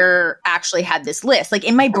Esquire actually had this list. Like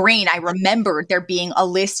in my brain, I remembered there being a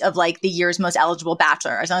list of like the year's most eligible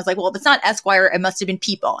bachelors. And I was like, well, if it's not Esquire, it must have been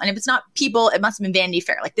People. And if it's not People, it must have been Vanity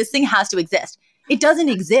Fair. Like this thing has to exist. It doesn't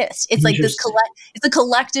exist. It's like this it's a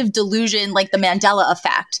collective delusion, like the Mandela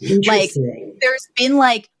effect. Like there's been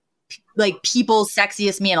like People's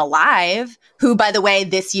Sexiest Man Alive, who, by the way,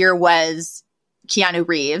 this year was Keanu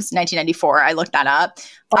Reeves, 1994. I looked that up.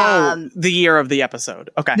 The year of the episode.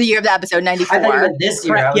 Okay. The year of the episode, 94. I thought you meant this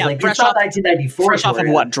year. I was like, it's not 1994. Fresh off of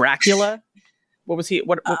what? Dracula? What was he?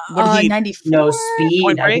 What did he? 94? No,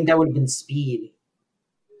 Speed. I think that would have been Speed.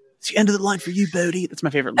 It's the end of the line for you, Bodie. That's my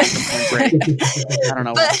favorite line from Point Break. I don't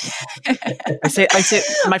know why. I say,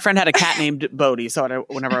 my friend had a cat named Bodie, so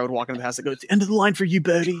whenever I would walk into the house, I go, it's the end of the line for you,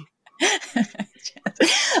 Bodie.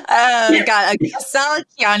 Oh God, a solid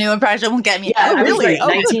Keanu impression will get me. Yeah, really.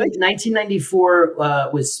 1994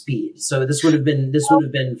 was Speed, so this would have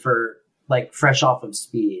been for like fresh off of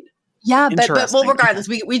Speed. Yeah, but well, regardless,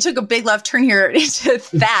 we took a big left turn here into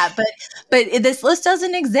that, but this list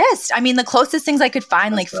doesn't exist. I mean, the closest things I could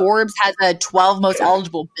find, like Forbes has a 12 most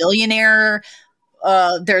eligible billionaire.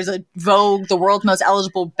 There's a Vogue, the world's most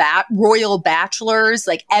eligible royal bachelors.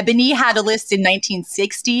 Like Ebony had a list in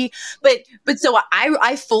 1960, but so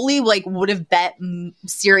I fully like would have bet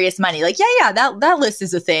serious money. Like that list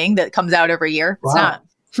is a thing that comes out every year. Wow.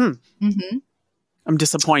 It's not. Mm-hmm. I'm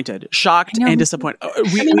disappointed, shocked, and disappointed.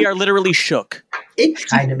 We are literally shook. It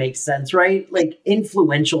kind of makes sense, right? Like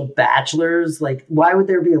influential bachelors. Like, why would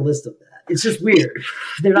there be a list of that? It's just weird.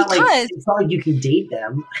 They're not it's not like you can date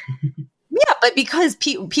them. Yeah, but because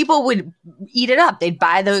people would eat it up, they'd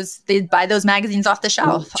buy those magazines off the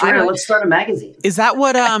shelf. Sure, let's start a magazine. Is that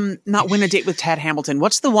what? Not Win a Date with Tad Hamilton.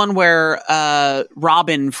 What's the one where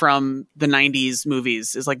Robin from the '90s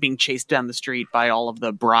movies is like being chased down the street by all of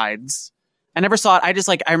the brides? I never saw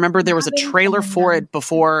it. I remember there was a trailer for it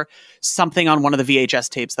before something on one of the VHS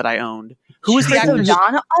tapes that I owned. Who was the Chris actor?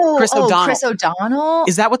 O'Donnell? Chris O'Donnell. Chris O'Donnell?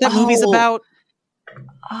 Is that what that movie's about?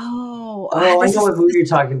 Oh, I know what movie you're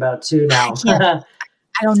talking about too now.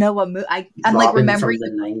 I don't know what movie. I'm like remembering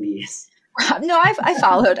from the 90s. No, I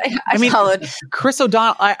followed. I followed. Chris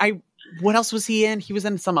O'Donnell. What else was he in? He was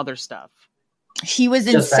in some other stuff. He was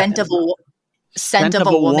in Scent of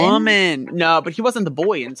a Woman. No, but he wasn't the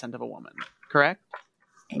boy in Scent of a Woman. Correct?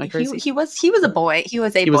 Am I crazy? He was a boy. He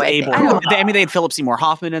was a boy. I mean, they had Philip Seymour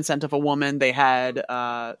Hoffman in Scent of a Woman. They had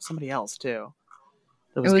somebody else too.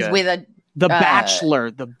 It was with The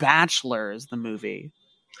Bachelor. The Bachelor is the movie.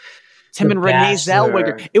 It's him and Renee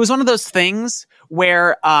Zellweger. It was one of those things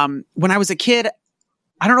where when I was a kid,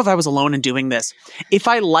 I don't know if I was alone in doing this. If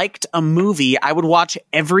I liked a movie, I would watch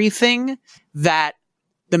everything that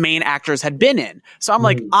the main actors had been in. So I'm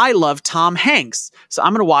like, I love Tom Hanks. So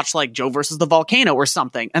I'm going to watch like Joe versus the Volcano or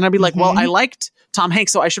something. And I'd be like, well, I liked Tom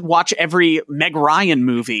Hanks, so I should watch every Meg Ryan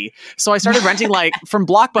movie. So I started renting like from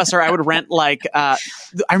Blockbuster. I would rent like, I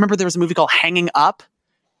remember there was a movie called Hanging Up.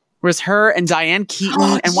 Where it's her and Diane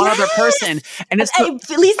Keaton and one other person. And it's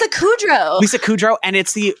Lisa Kudrow. And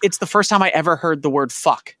it's the first time I ever heard the word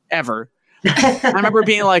fuck ever. I remember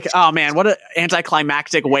being like, oh man, what an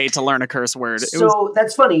anticlimactic way to learn a curse word.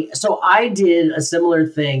 That's funny. So I did a similar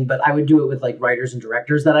thing, but I would do it with like writers and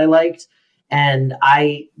directors that I liked. And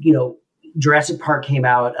Jurassic Park came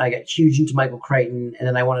out. I got huge into Michael Crichton, and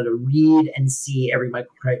then I wanted to read and see every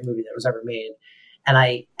Michael Crichton movie that was ever made. And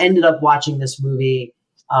I ended up watching this movie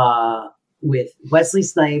with Wesley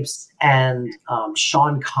Snipes and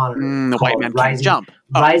Sean Connery. The White Man Can't Jump.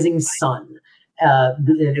 Rising Sun.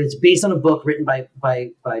 It's based on a book written by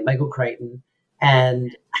Michael Crichton,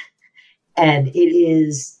 and it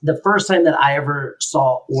is the first time that I ever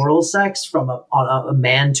saw oral sex from a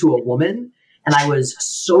man to a woman, and I was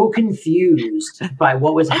so confused by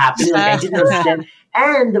what was happening. Like, I didn't understand.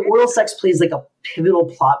 And the oral sex plays like a pivotal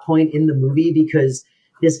plot point in the movie because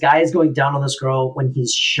this guy is going down on this girl when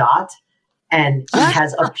he's shot. And he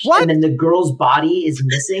has and then the girl's body is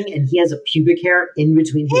missing, and he has a pubic hair in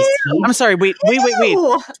between his teeth. I'm sorry. Wait.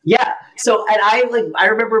 Yeah. So, and I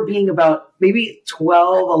remember being about maybe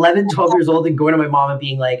 12 years old and going to my mom and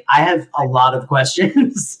being like, I have a lot of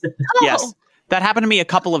questions. Yes. That happened to me a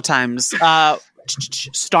couple of times.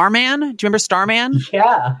 Starman. Do you remember Starman?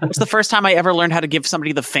 Yeah. It's the first time I ever learned how to give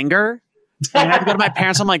somebody the finger. And I had to go to my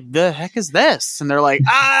parents. I'm like, the heck is this? And they're like,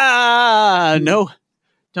 no.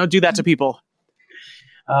 Don't do that to people.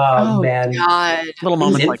 Oh man. God. Little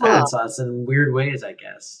moments like that. Influence us in weird ways, I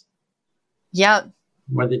guess. Yep.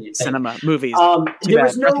 More than you think. Cinema, movies. There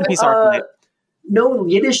was no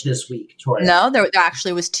Yiddish this week, Tori. No, there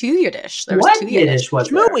actually was 2 Yiddish. There was what 2 Yiddish was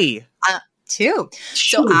there? Movie. 2.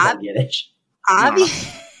 So Yiddish.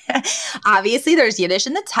 Obviously, there's Yiddish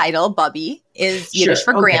in the title. Bubby is Yiddish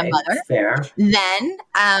for grandmother. Fair. Then,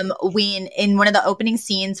 when in one of the opening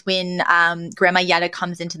scenes, when Grandma Yetta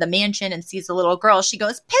comes into the mansion and sees the little girl, she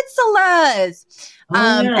goes, "Pitsulas,"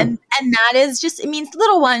 and that is just, it means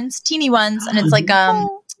little ones, teeny ones, and it's like an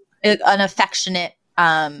affectionate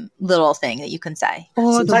little thing that you can say.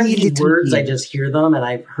 Sometimes these words, I just hear them, and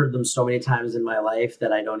I've heard them so many times in my life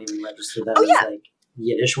that I don't even register them as like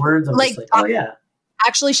Yiddish words. I'm just like, oh yeah.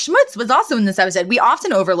 Actually, schmutz was also in this episode. We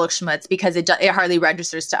often overlook schmutz because it hardly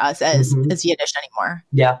registers to us as Yiddish anymore.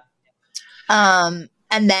 Yeah. And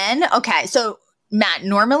then, okay, so Matt,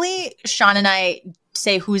 normally Sean and I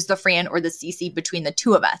say who's the Fran or the Cece between the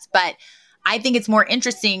two of us, but I think it's more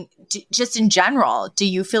interesting just in general. Do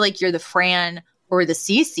you feel like you're the Fran or the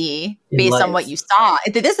Cece based on what you saw?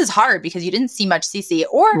 This is hard because you didn't see much Cece.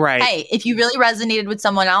 Or hey, if you really resonated with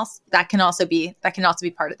someone else, that can also be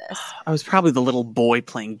part of this. I was probably the little boy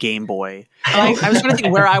playing Game Boy. I was trying to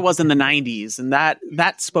think where I was in the 90s, and that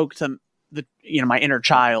spoke to my inner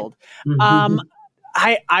child.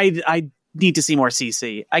 I need to see more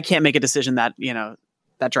Cece. I can't make a decision that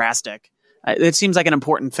drastic. It seems like an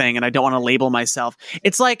important thing, and I don't want to label myself.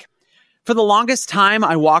 It's like, for the longest time,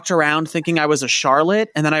 I walked around thinking I was a Charlotte,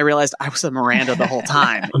 and then I realized I was a Miranda the whole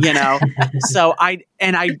time, So I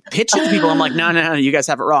pitched it to people. I'm like, no, you guys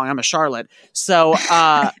have it wrong. I'm a Charlotte. So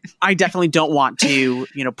I definitely don't want to,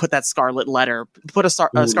 put that scarlet letter, put a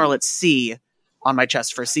scarlet C on my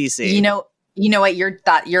chest for Cece. You know what?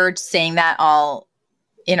 You're saying that all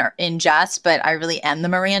in jest, but I really am the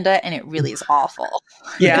Miranda, and it really is awful.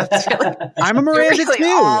 Yeah, I'm a Miranda really too.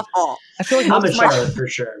 Awful. I feel like I'm a Charlotte for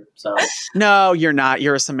sure. So no, you're not.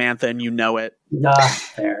 You're a Samantha, and you know it.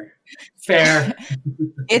 Fair.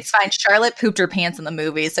 It's fine. Charlotte pooped her pants in the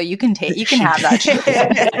movie, so you can have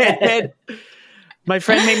that. My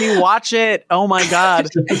friend made me watch it. Oh my God.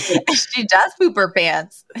 She does poop her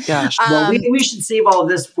pants. Gosh. Well, we should save all of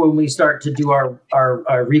this for when we start to do our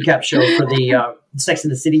recap show for the Sex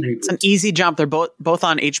and the City reboot. It's an easy jump. They're both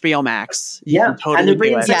on HBO Max. You Yeah, can totally and they're do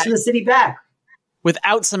bringing it. Sex and the City back.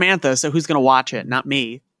 Without Samantha, so who's going to watch it? Not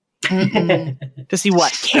me. Mm-mm. To see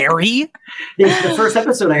what? Carrie? The first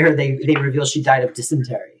episode I heard, they revealed she died of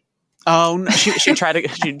dysentery. Oh, no, she tried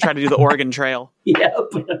to do the Oregon Trail.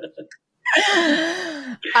 Yep.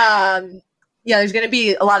 Yeah, there's going to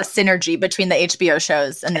be a lot of synergy between the HBO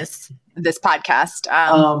shows and this podcast.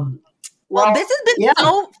 Well, this has been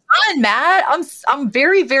so fun, Matt. I'm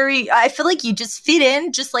very, very. I feel like you just fit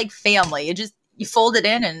in, just like family. You fold it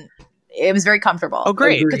in, and it was very comfortable. Oh,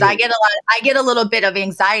 great! Because I get a little bit of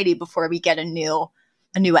anxiety before we get a new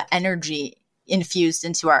energy infused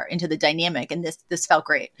into the dynamic, and this felt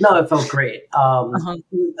great. No, it felt great.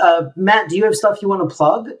 Matt, do you have stuff you want to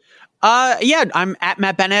plug? Yeah, I'm at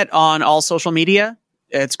Matt Bennett on all social media.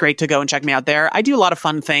 It's great to go and check me out there. I do a lot of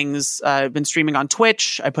fun things. I've been streaming on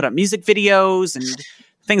Twitch. I put up music videos and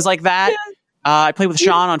things like that. I play with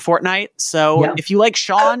Sean on Fortnite. So if you like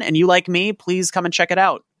Sean and you like me, please come and check it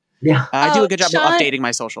out. Yeah, I do a good job of updating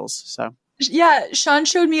my socials. So yeah, Sean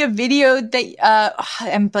showed me a video that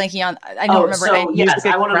I'm blanking on. I don't remember. So, yes,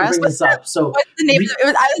 I wanted to bring this up. So what's the name?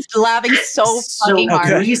 I was laughing so fucking hard.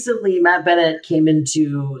 Recently, Matt Bennett came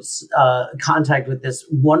into contact with this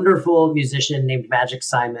wonderful musician named Magic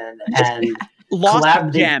Simon and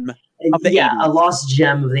lost gem of the 80s. A lost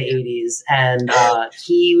gem of the 80s, and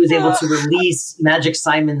he was able to release Magic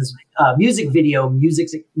Simon's music video, Music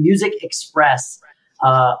Express.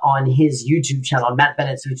 On his YouTube channel, on Matt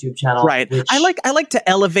Bennett's YouTube channel. Right. I like to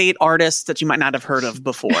elevate artists that you might not have heard of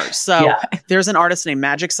before. So there's an artist named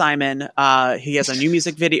Magic Simon. He has a new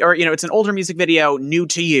music video, or it's an older music video, New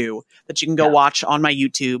to You, that you can go watch on my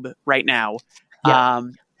YouTube right now. Yeah.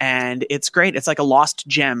 And it's great. It's like a lost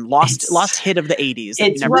gem, lost hit of the 80s.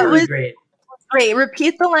 It's really great. Great.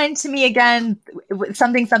 Repeat the line to me again.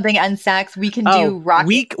 Something and sex. We can do rock.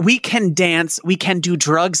 We can dance. We can do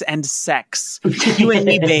drugs and sex. You and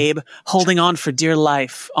me, babe, holding on for dear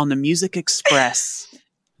life on the Music Express.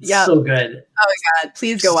 Yeah, so good. Oh my God!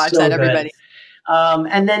 Please go watch that, everybody.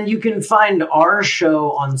 And then you can find our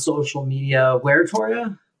show on social media. Where,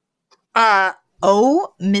 Toria?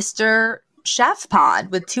 Mr. Chef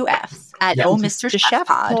Pod with 2 F's at Mr. Chef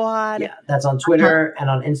Pod. Yeah, that's on Twitter and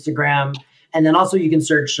on Instagram. And then also you can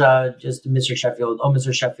search just Mr. Sheffield,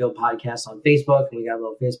 Mr. Sheffield podcast on Facebook. We got a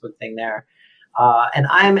little Facebook thing there. And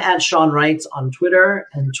I'm at Sean Wrights on Twitter.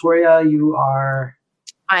 And Toria, you are?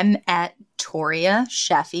 I'm at Toria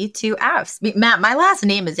Sheffy, 2 F's. Matt, my last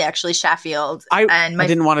name is actually Sheffield. I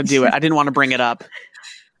didn't want to do it. I didn't want to bring it up.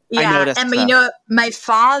 Yeah, I noticed and my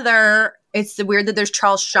father, it's weird that there's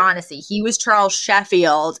Charles Shaughnessy. He was Charles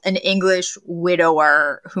Sheffield, an English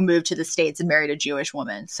widower who moved to the States and married a Jewish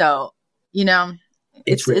woman. So,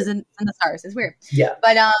 it's in the stars. It's weird. Yeah.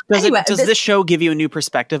 But does this show give you a new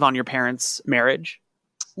perspective on your parents' marriage?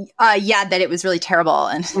 Yeah, that it was really terrible,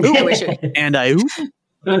 and I wish it. And I.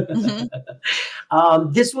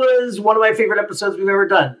 This was one of my favorite episodes we've ever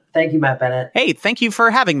done. Thank you, Matt Bennett. Hey, thank you for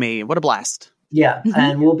having me. What a blast. Yeah,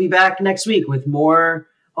 and we'll be back next week with more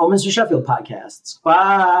Mr. Sheffield podcasts.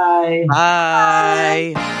 Bye.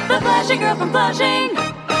 Bye. The Flashing Girl from Flushing,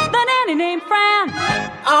 the nanny named Fran.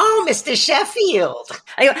 Oh, Mr. Sheffield.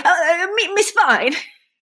 I go, Miss Fine.